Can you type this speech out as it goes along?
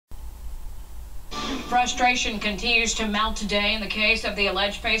Frustration continues to mount today in the case of the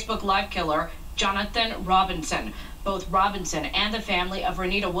alleged Facebook Live killer, Jonathan Robinson. Both Robinson and the family of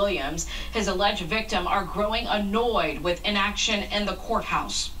Rannita Williams, his alleged victim, are growing annoyed with inaction in the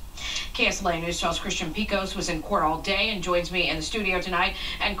courthouse. KSLA News 12's Christian Picos was in court all day and joins me in the studio tonight.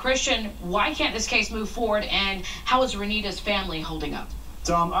 And Christian, why can't this case move forward, and how is Rannita's family holding up?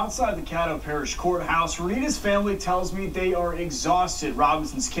 Tom, outside the Caddo Parish courthouse, Rannita's family tells me they are exhausted.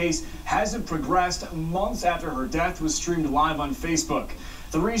 Robinson's case hasn't progressed months after her death was streamed live on Facebook.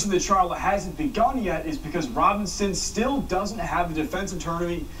 The reason the trial hasn't begun yet is because Robinson still doesn't have a defense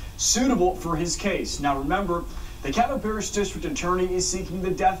attorney suitable for his case. Now remember, the Caddo Parish District Attorney is seeking the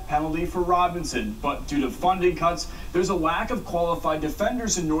death penalty for Robinson, but due to funding cuts, there's a lack of qualified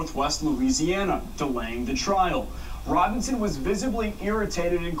defenders in Northwest Louisiana, delaying the trial. Robinson was visibly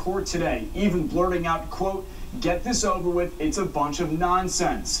irritated in court today, even blurting out, quote, "Get this over with, it's a bunch of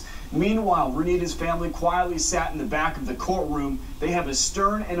nonsense." Meanwhile, Rannita's family quietly sat in the back of the courtroom. They have a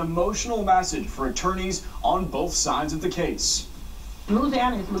stern and emotional message for attorneys on both sides of the case.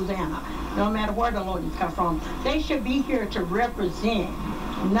 Louisiana is Louisiana, no matter where the lawyers come from. They should be here to represent,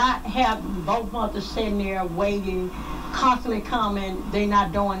 not have both mothers sitting there waiting, constantly coming, they're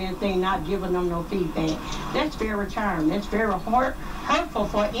not doing anything, not giving them no feedback. That's very tiring. That's very hurtful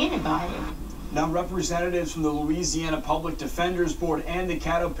for anybody. Now, representatives from the Louisiana Public Defenders Board and the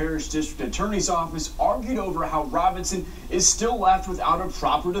Caddo Parish District Attorney's Office argued over how Robinson is still left without a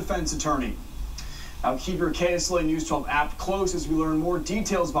proper defense attorney. Now, keep your KSLA News 12 app close as we learn more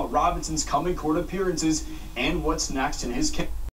details about Robinson's coming court appearances and what's next in his case.